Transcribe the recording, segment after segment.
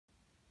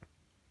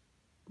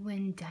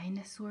When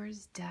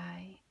Dinosaurs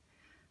Die,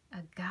 A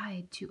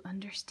Guide to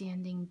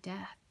Understanding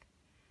Death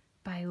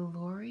by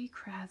Lori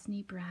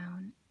Krasny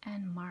Brown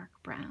and Mark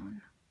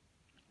Brown.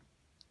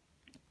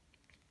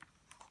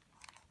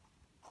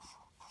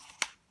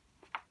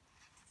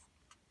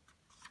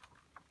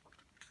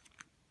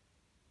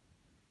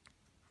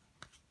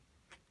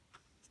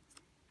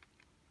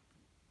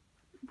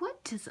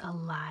 What does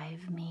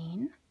alive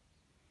mean?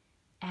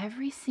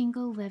 Every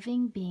single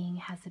living being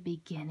has a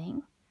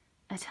beginning,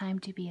 a time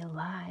to be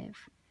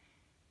alive,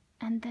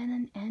 and then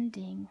an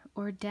ending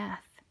or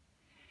death.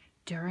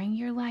 During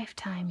your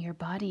lifetime, your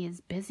body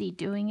is busy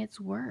doing its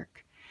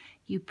work.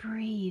 You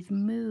breathe,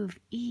 move,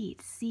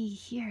 eat, see,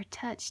 hear,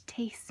 touch,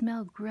 taste,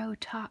 smell, grow,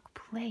 talk,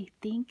 play,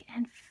 think,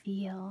 and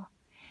feel.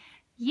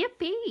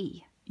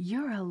 Yippee!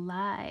 You're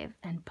alive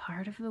and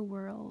part of the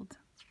world.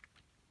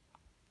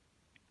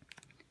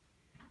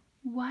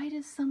 Why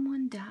does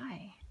someone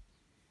die?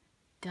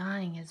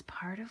 Dying is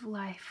part of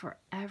life for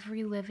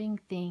every living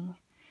thing.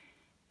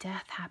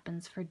 Death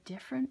happens for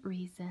different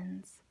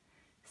reasons.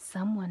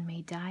 Someone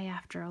may die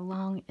after a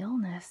long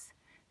illness,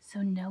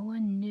 so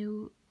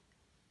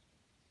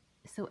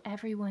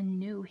everyone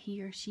knew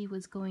he or she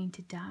was going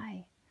to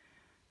die.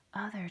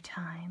 Other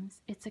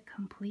times, it's a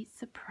complete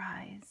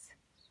surprise.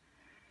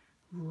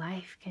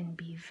 Life can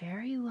be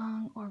very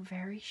long or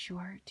very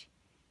short.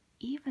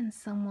 Even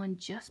someone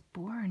just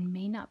born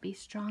may not be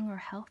strong or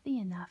healthy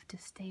enough to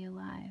stay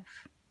alive.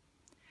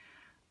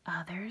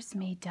 Others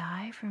may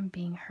die from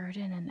being hurt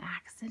in an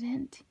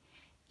accident,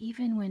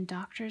 even when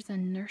doctors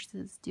and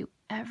nurses do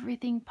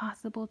everything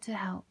possible to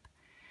help.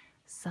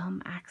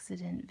 Some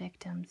accident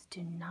victims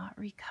do not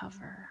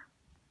recover.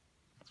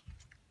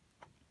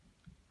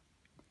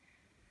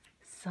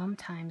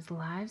 Sometimes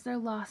lives are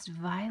lost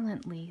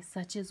violently,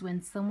 such as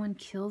when someone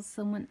kills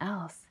someone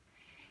else.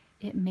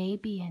 It may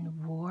be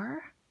in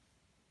war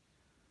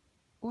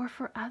or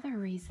for other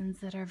reasons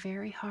that are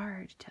very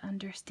hard to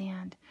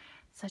understand,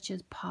 such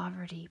as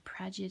poverty,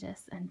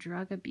 prejudice, and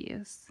drug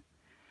abuse.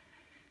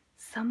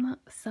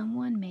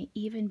 Someone may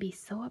even be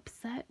so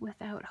upset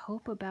without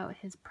hope about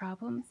his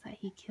problems that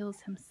he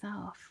kills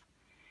himself.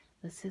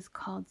 This is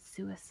called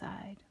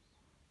suicide.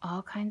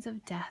 All kinds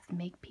of death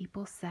make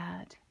people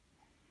sad.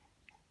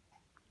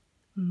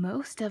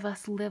 Most of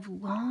us live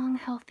long,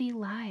 healthy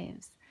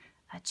lives.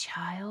 A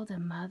child, a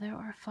mother,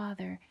 or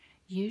father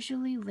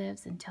usually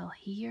lives until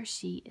he or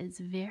she is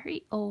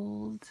very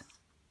old.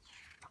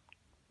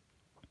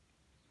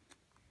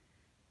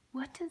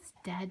 What does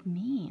dead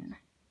mean?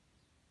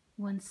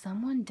 When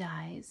someone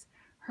dies,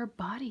 her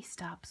body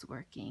stops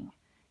working.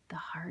 The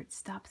heart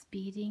stops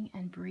beating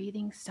and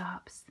breathing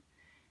stops.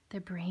 The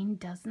brain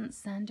doesn't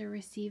send or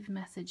receive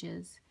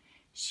messages.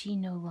 She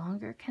no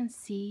longer can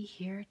see,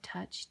 hear,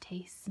 touch,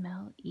 taste,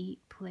 smell, eat,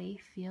 play,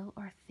 feel,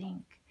 or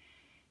think.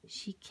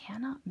 She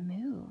cannot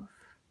move.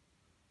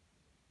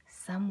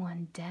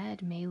 Someone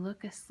dead may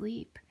look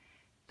asleep,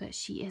 but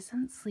she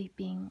isn't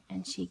sleeping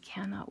and she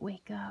cannot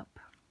wake up.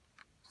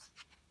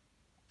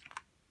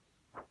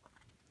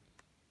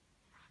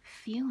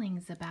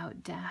 Feelings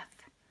about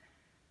death.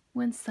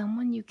 When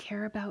someone you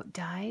care about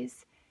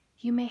dies,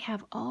 you may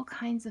have all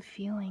kinds of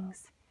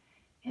feelings.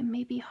 It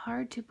may be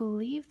hard to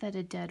believe that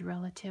a dead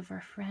relative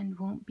or friend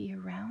won't be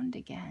around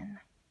again.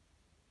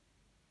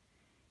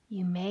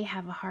 You may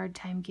have a hard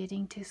time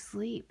getting to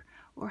sleep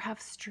or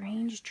have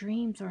strange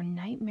dreams or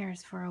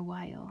nightmares for a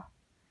while.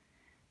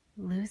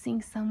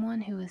 Losing someone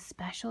who is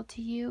special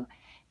to you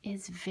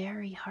is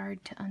very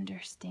hard to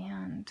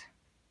understand.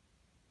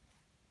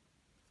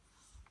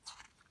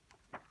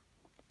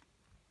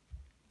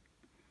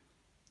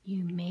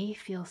 You may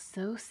feel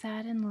so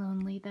sad and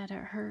lonely that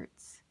it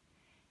hurts.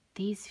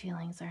 These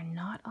feelings are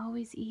not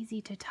always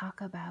easy to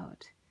talk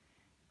about,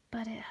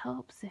 but it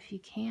helps if you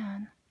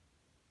can.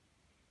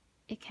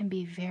 It can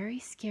be very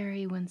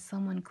scary when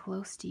someone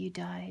close to you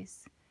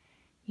dies.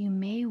 You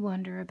may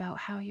wonder about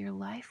how your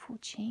life will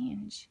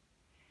change.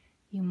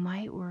 You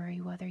might worry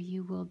whether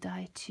you will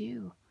die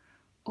too,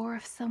 or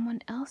if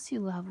someone else you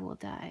love will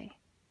die.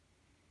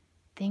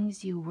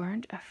 Things you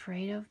weren't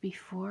afraid of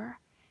before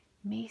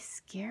may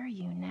scare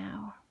you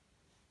now.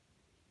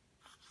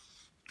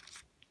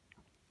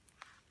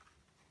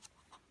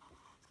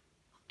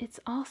 It's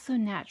also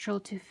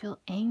natural to feel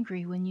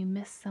angry when you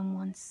miss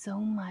someone so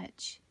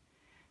much.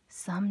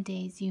 Some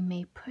days you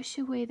may push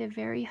away the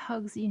very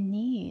hugs you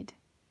need.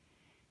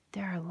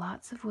 There are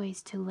lots of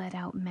ways to let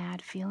out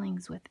mad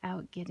feelings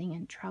without getting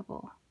in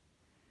trouble.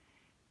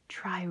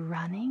 Try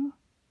running,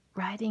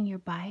 riding your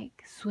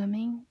bike,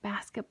 swimming,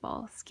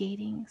 basketball,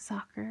 skating,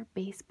 soccer,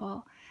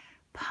 baseball,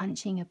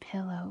 punching a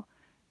pillow,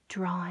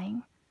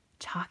 drawing,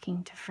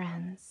 talking to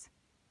friends.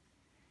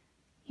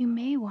 You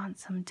may want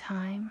some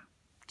time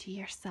to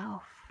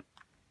yourself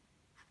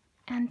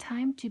and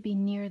time to be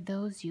near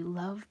those you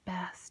love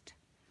best.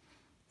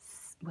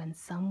 When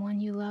someone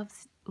you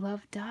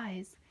love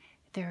dies,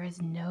 there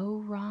is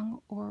no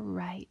wrong or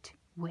right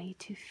way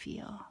to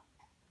feel.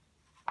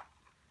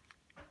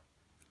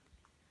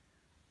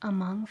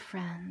 Among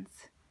friends,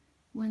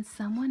 when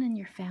someone in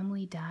your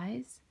family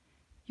dies,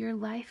 Your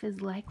life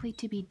is likely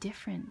to be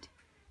different,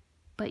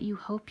 but you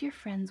hope your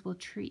friends will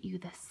treat you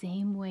the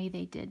same way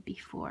they did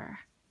before.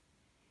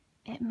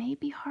 It may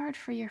be hard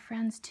for your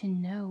friends to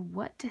know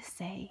what to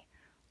say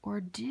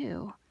or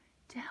do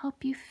to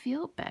help you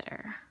feel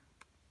better.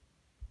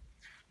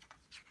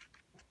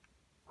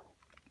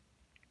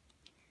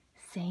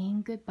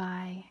 Saying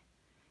goodbye.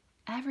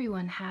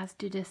 Everyone has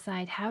to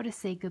decide how to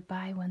say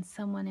goodbye when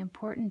someone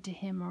important to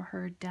him or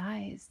her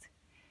dies.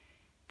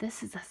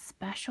 This is a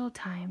special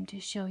time to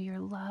show your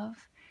love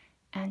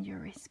and your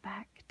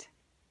respect.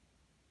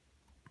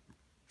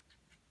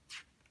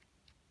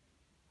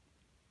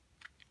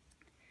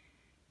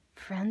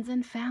 Friends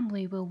and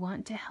family will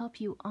want to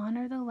help you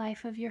honor the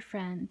life of your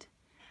friend.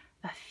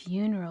 A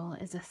funeral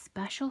is a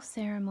special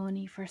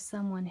ceremony for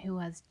someone who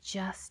has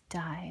just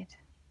died.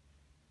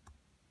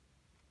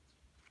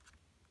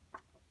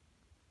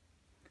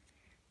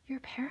 Your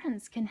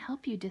parents can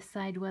help you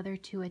decide whether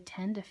to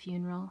attend a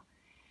funeral.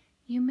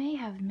 You may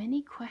have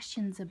many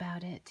questions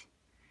about it.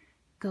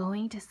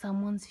 Going to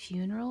someone's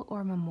funeral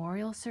or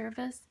memorial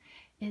service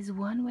is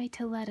one way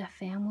to let a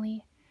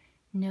family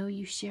know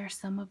you share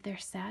some of their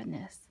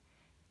sadness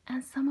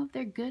and some of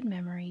their good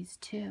memories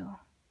too.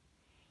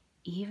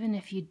 Even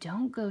if you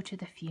don't go to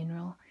the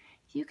funeral,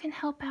 you can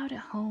help out at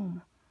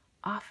home,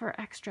 offer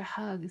extra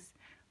hugs,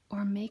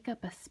 or make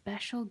up a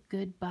special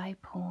goodbye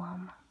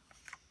poem.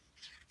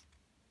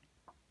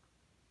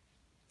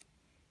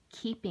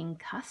 Keeping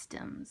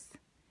customs.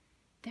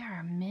 There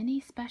are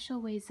many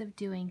special ways of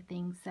doing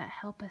things that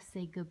help us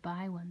say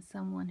goodbye to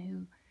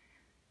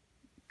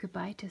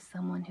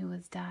someone who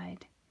has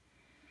died.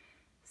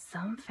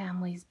 Some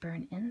families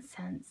burn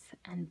incense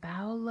and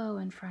bow low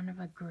in front of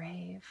a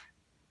grave.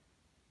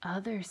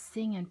 Others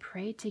sing and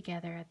pray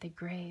together at the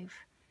grave.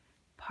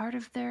 Part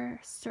of their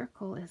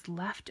circle is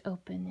left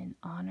open in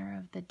honor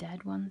of the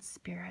dead one's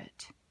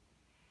spirit.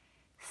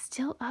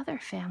 Still other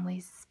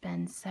families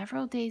spend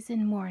several days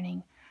in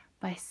mourning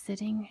by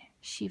sitting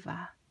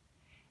Shiva.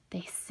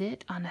 They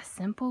sit on a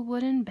simple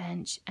wooden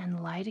bench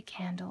and light a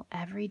candle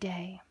every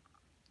day.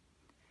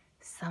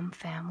 Some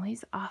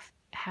families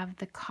have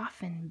the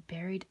coffin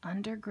buried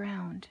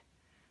underground.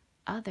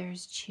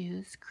 Others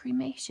choose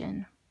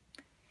cremation.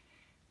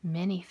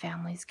 Many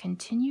families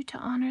continue to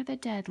honor the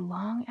dead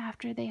long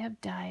after they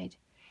have died.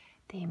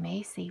 They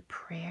may say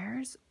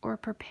prayers or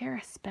prepare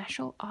a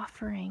special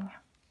offering.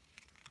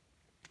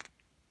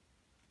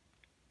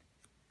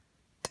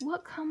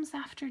 What comes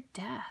after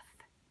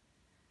death?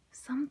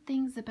 Some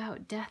things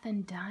about death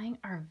and dying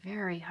are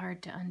very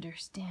hard to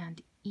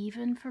understand,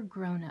 even for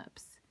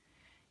grown-ups.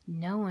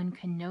 No one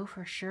can know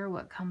for sure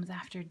what comes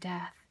after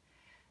death,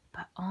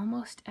 but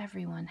almost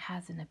everyone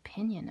has an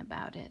opinion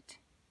about it.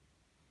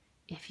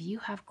 If you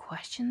have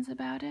questions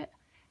about it,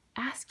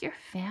 ask your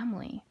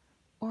family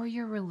or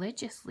your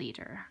religious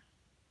leader.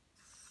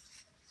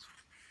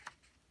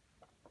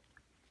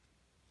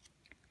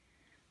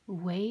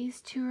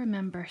 Ways to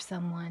remember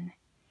someone.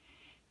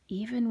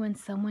 Even when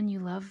someone you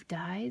love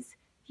dies,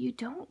 you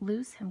don't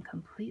lose him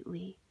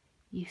completely.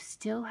 You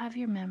still have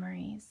your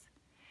memories.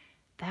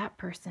 That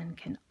person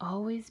can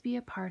always be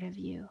a part of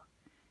you.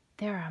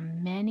 There are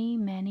many,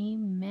 many,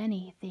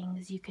 many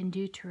things you can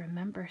do to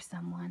remember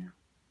someone.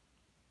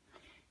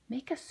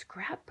 Make a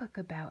scrapbook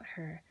about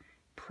her.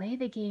 Play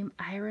the game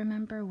I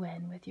Remember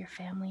When with your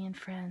family and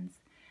friends.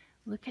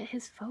 Look at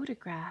his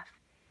photograph.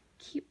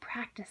 Keep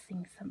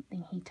practicing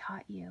something he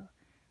taught you.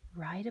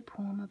 Write a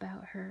poem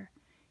about her.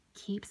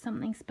 Keep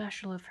something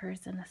special of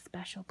hers in a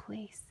special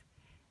place.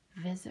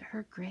 Visit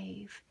her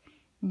grave.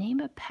 Name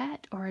a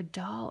pet or a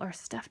doll or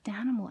stuffed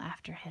animal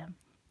after him.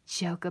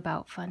 Joke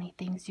about funny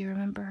things you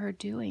remember her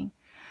doing.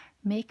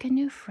 Make a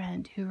new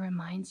friend who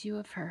reminds you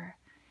of her.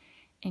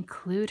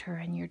 Include her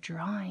in your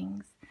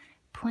drawings.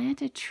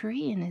 Plant a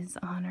tree in his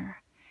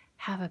honor.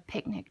 Have a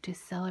picnic to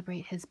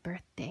celebrate his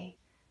birthday.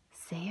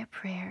 Say a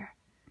prayer.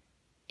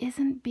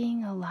 Isn't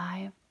being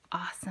alive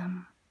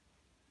awesome?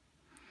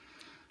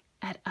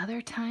 At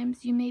other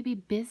times, you may be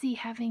busy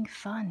having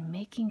fun,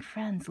 making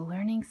friends,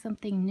 learning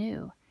something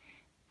new.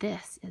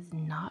 This is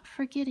not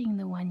forgetting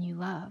the one you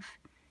love.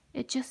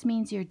 It just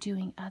means you're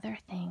doing other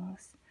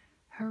things.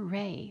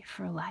 Hooray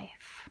for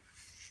life.